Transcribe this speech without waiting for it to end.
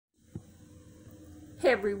Hey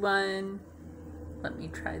everyone, let me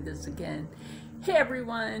try this again. Hey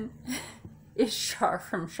everyone, it's Char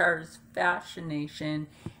from Char's Fashion Nation,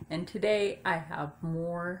 and today I have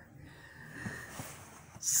more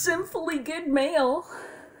Sinfully Good mail,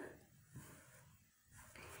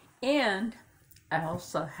 and I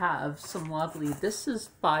also have some lovely, this is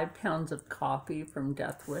 5 pounds of coffee from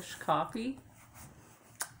Death Wish Coffee.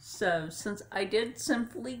 So since I did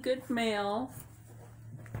Sinfully Good mail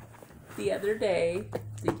the other day,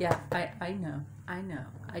 yeah, I know,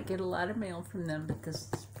 I get a lot of mail from them, but this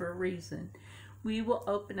is for a reason. We will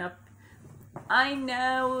open up, I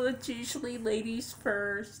know it's usually ladies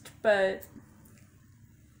first, but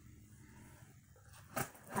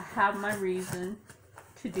I have my reason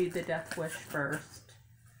to do the Death Wish first.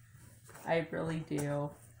 I really do,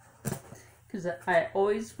 because I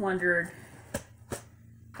always wondered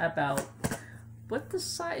about what the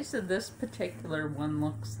size of this particular one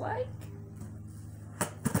looks like.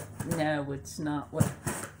 No, it's not what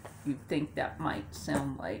you think that might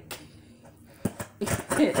sound like.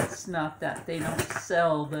 It's not that. They don't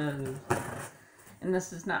sell those. And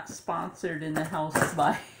this is not sponsored in the house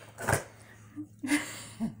by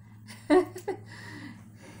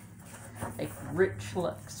like Rich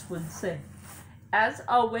Lux would say. As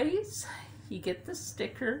always, you get the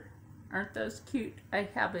sticker. Aren't those cute? I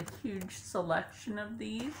have a huge selection of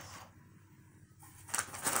these.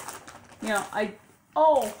 You know,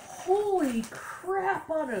 oh, holy crap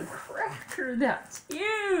on a cracker, that's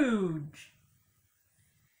huge!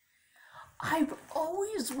 I've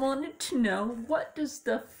always wanted to know, what does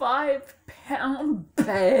the 5-pound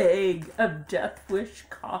bag of Death Wish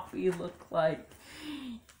coffee look like?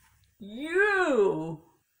 You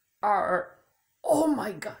are, oh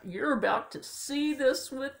my God, you're about to see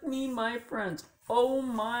this with me, my friends. Oh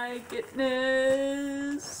my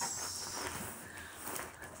goodness.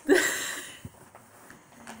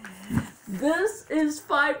 This is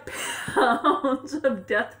 5 pounds of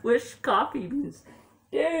Death Wish coffee beans.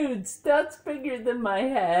 Dudes, that's bigger than my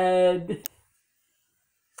head.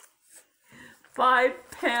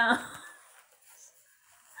 5 pounds.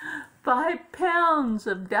 5 pounds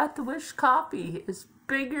of Death Wish coffee is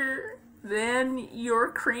bigger than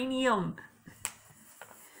your cranium.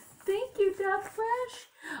 Thank you, Death Wish.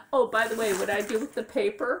 Oh, by the way, what I do with the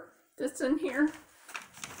paper that's in here,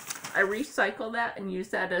 I recycle that and use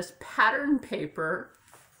that as pattern paper.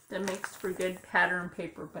 That makes for good pattern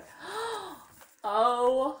paper. But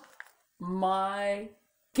oh my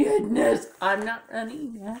goodness, I'm not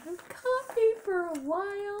running out of coffee for a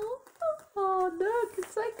while. Oh look,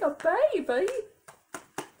 it's like a baby.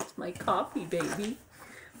 It's my coffee baby.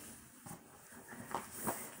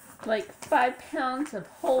 Like 5 pounds of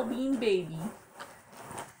whole bean baby.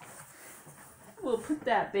 We'll put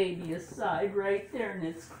that baby aside right there in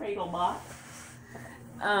its cradle box.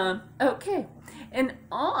 Okay, and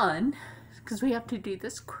on, because we have to do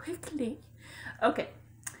this quickly. Okay,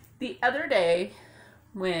 the other day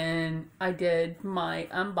when I did my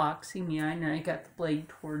unboxing, yeah, I know I got the blade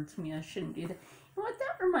towards me. I shouldn't do that. You know what?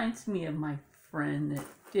 That reminds me of my friend that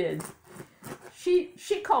did. She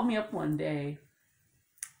called me up one day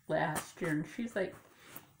last year, and she's like,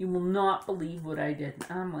 "You will not believe what I did."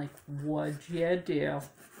 And I'm like, "What'd you do?"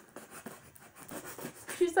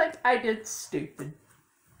 She's like, "I did stupid."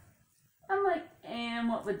 I'm like, "And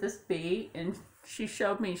what would this be?" And she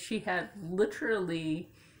showed me she had literally,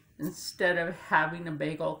 instead of having a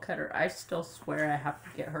bagel cutter, I still swear I have to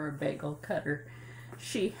get her a bagel cutter,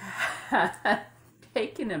 she had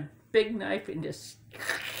taken a big knife and just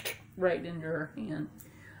right into her hand.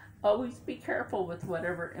 Always be careful with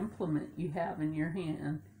whatever implement you have in your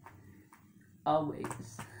hand.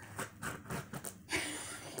 Always.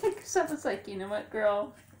 Because I was like, you know what,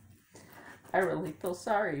 girl? I really feel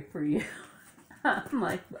sorry for you. I'm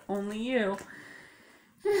like, only you.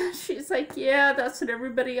 She's like, yeah, that's what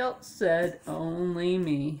everybody else said. Only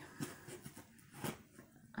me.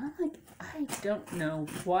 I'm like, I don't know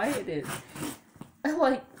why it is.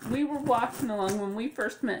 Like, we were walking along when we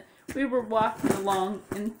first met. We were walking along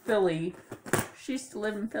in Philly. She used to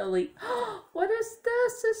live in Philly. Oh, what is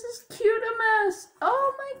this? This is Cutimus.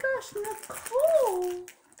 Oh my gosh, Nicole.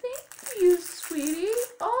 Thank you, sweetie.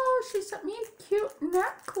 Oh, she sent me a cute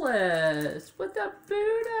necklace with a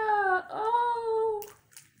Buddha. Oh,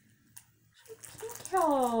 pink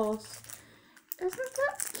house. Isn't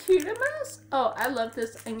that Cutimus? Oh, I love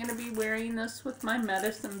this. I'm going to be wearing this with my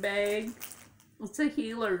medicine bag. It's a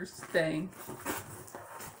healer's thing.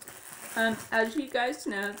 As you guys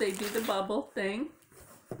know, they do the bubble thing.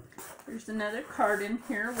 There's another card in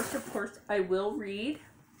here, which of course I will read.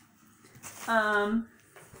 Oh,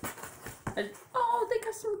 they got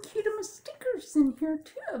has some cute little stickers in here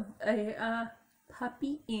too. A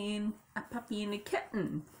puppy and a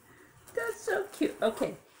kitten. That's so cute.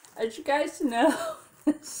 Okay, as you guys know,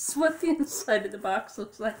 this is what the inside of the box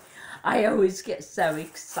looks like. I always get so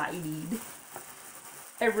excited.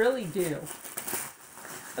 I really do.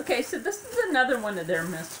 Okay, so this is another one of their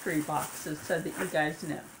mystery boxes so that you guys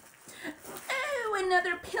know. Oh,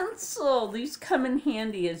 another pencil. These come in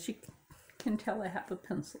handy. As you can tell, I have a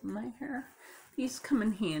pencil in my hair. These come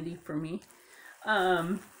in handy for me.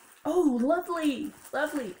 Oh, lovely,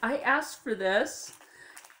 lovely. I asked for this.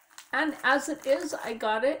 And as it is, I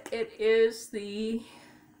got it. It is the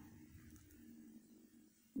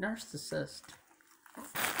Narcissist.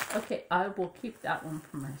 Okay, I will keep that one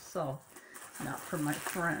for myself, not for my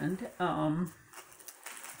friend. His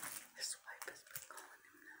wife has been calling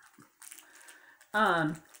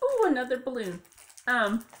him that. Oh, another balloon.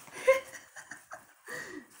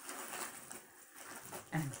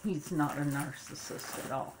 And he's not a narcissist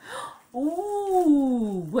at all.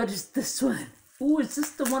 Ooh, what is this one? Ooh, is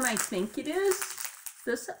this the one I think it is?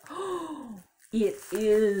 This? Oh, it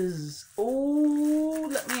is. Oh,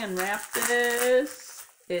 let me unwrap this.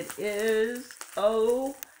 It is.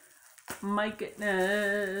 Oh my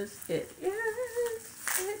goodness. It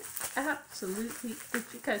is. It absolutely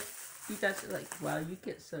is. You guys are like, wow, you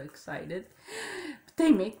get so excited. But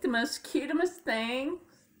they make the most cutest things.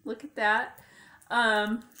 Look at that.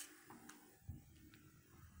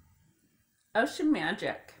 Ocean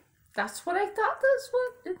Magic. That's what I thought this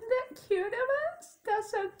was. Isn't that cute of us?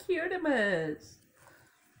 That's so cute of us.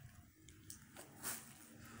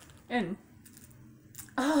 And,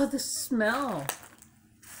 oh, the smell.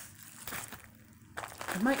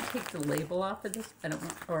 I might take the label off of this. I don't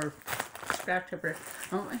want, or scratch over it.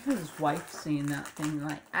 I don't want his wife seeing that thing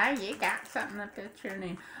like, ah, you got something up there, your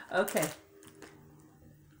name. Okay.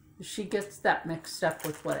 She gets that mixed up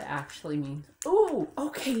with what it actually means. Oh,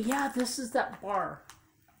 okay, yeah, this is that bar.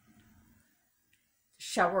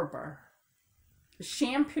 Shower bar. The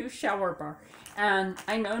shampoo shower bar. And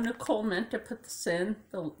I know Nicole meant to put this in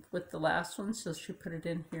with the last one, so she put it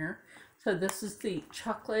in here. So this is the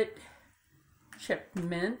chocolate chip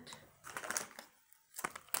mint.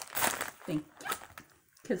 Thank you.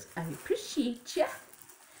 Because I appreciate you.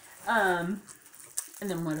 And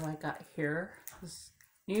then what do I got here? This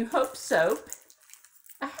New Hope soap.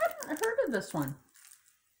 I hadn't heard of this one.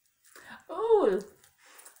 Oh,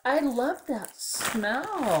 I love that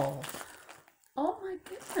smell. Oh my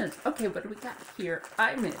goodness. Okay, what do we got here?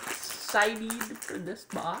 I'm excited for this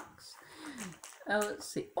box. Let's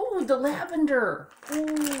see. Oh, the lavender.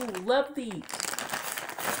 Oh, love these.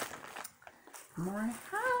 The more I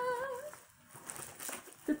have,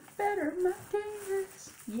 the better my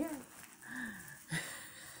taste. Yeah.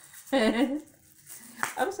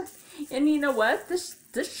 I was like, and you know what? This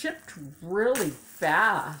shipped really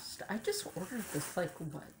fast. I just ordered this like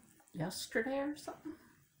what, yesterday or something.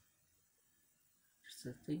 This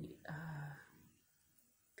is the you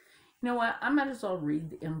know what? I might as well read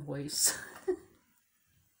the invoice.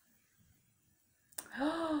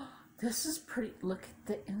 Oh, this is pretty. Look at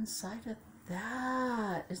the inside of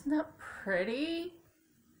that. Isn't that pretty?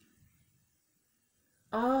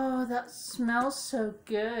 Oh, that smells so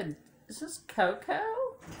good. Is this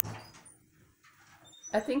cocoa?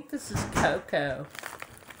 I think this is cocoa.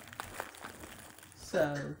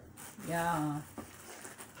 So, yeah.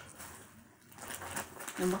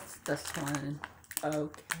 And what's this one?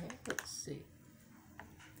 Okay, let's see.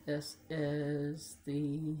 This is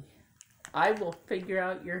the... I will figure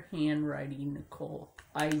out your handwriting, Nicole.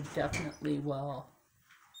 I definitely will.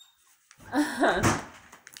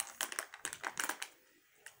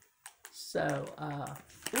 So,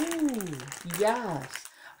 ooh, yes.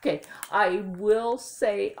 Okay, I will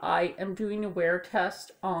say I am doing a wear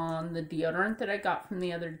test on the deodorant that I got from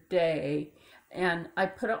the other day. And I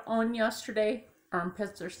put it on yesterday.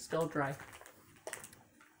 Armpits are still dry.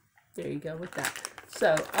 There you go with that.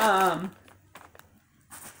 So,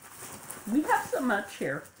 we have so much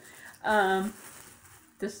here.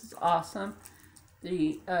 This is awesome.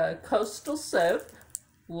 The Coastal Soap.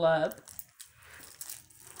 Love.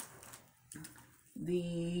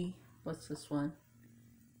 The, what's this one?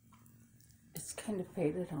 It's kind of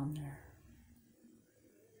faded on there.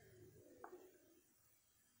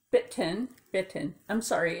 Bitten. I'm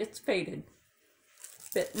sorry, it's faded.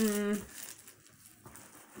 Bitten.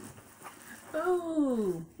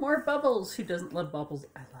 Oh, more bubbles. Who doesn't love bubbles?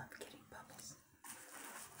 I love getting bubbles.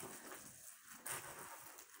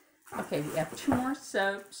 Okay, we have 2 more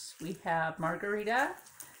soaps. We have Margarita.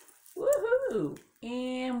 Woohoo!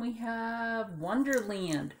 And we have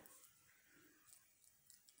Wonderland.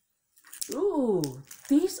 Ooh,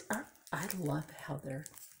 These are, I love how they're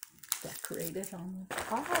decorated on the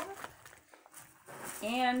top.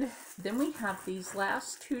 And then we have these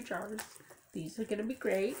last 2 jars. These are going to be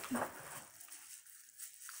great. You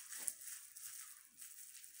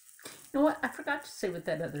know what? I forgot to say what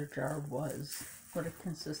that other jar was. What it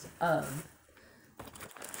consists of.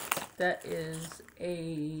 That is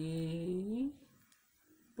a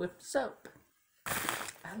whipped soap.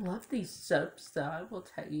 I love these soaps though, I will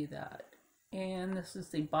tell you that. And this is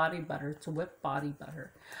the body butter. It's a whipped body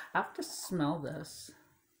butter. I have to smell this.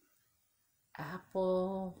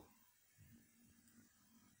 Apple.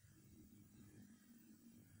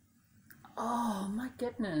 Oh my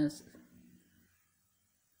goodness.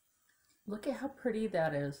 Look at how pretty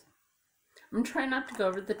that is. I'm trying not to go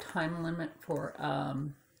over the time limit for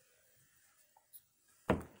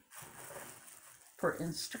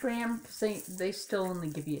Instagram, because they still only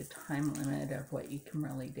give you a time limit of what you can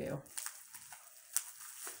really do.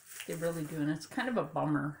 They really do, and it's kind of a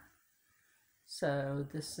bummer. So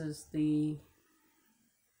this is the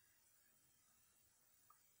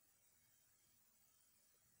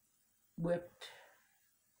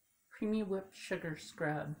creamy whipped sugar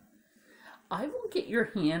scrub. I will get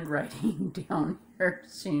your handwriting down here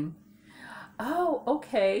soon. Oh,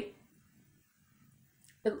 okay.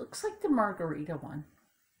 It looks like the margarita one,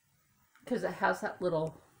 because it has that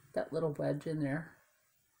little wedge in there.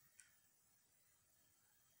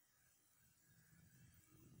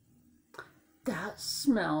 That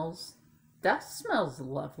smells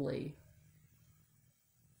lovely.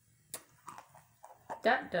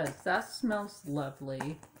 That does. That smells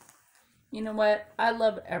lovely. You know what? I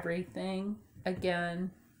love everything.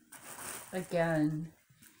 Again.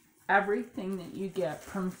 Everything that you get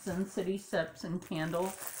from Sin City Soaps and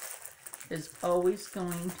Candles is always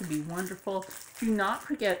going to be wonderful. Do not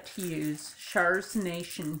forget to use Shars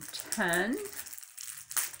Nation 10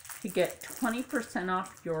 to get 20%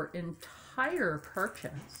 off your entire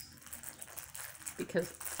purchase,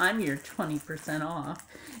 because I'm your 20% off.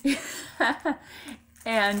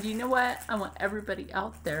 And you know what? I want everybody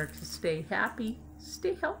out there to stay happy,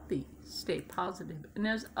 stay healthy, stay positive, and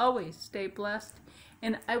as always, stay blessed.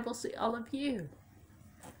 And I will see all of you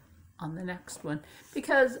on the next one,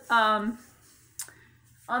 because on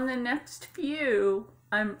the next few,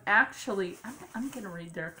 I'm going to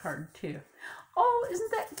read their card too. Oh,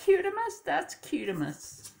 isn't that cutimus? That's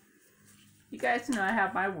cutimus. You guys know I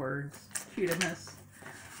have my words. Cutimus.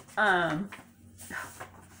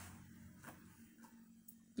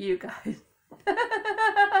 You guys.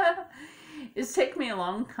 It's taken me a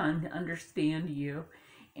long time to understand you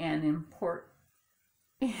and imprint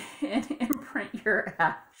your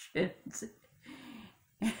actions.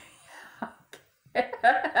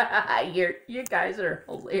 You guys are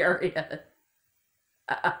hilarious.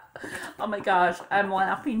 Oh my gosh, I'm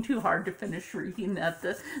laughing too hard to finish reading that.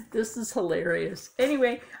 This is hilarious.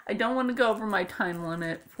 Anyway, I don't want to go over my time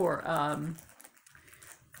limit for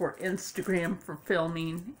Instagram for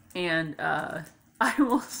filming, and I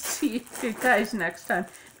will see you guys next time,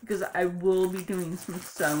 because I will be doing some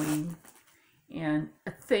sewing. And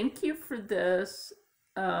thank you for this,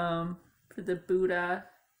 for the Buddha.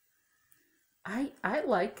 I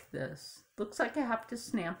like this. Looks like I have to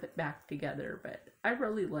snap it back together, but I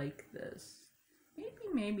really like this.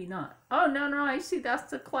 Maybe not. Oh, no, I see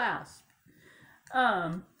that's the clasp.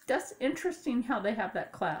 That's interesting how they have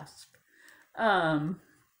that clasp.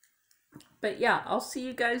 But yeah, I'll see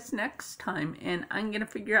you guys next time, and I'm going to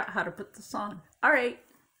figure out how to put this on. All right.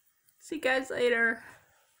 See you guys later.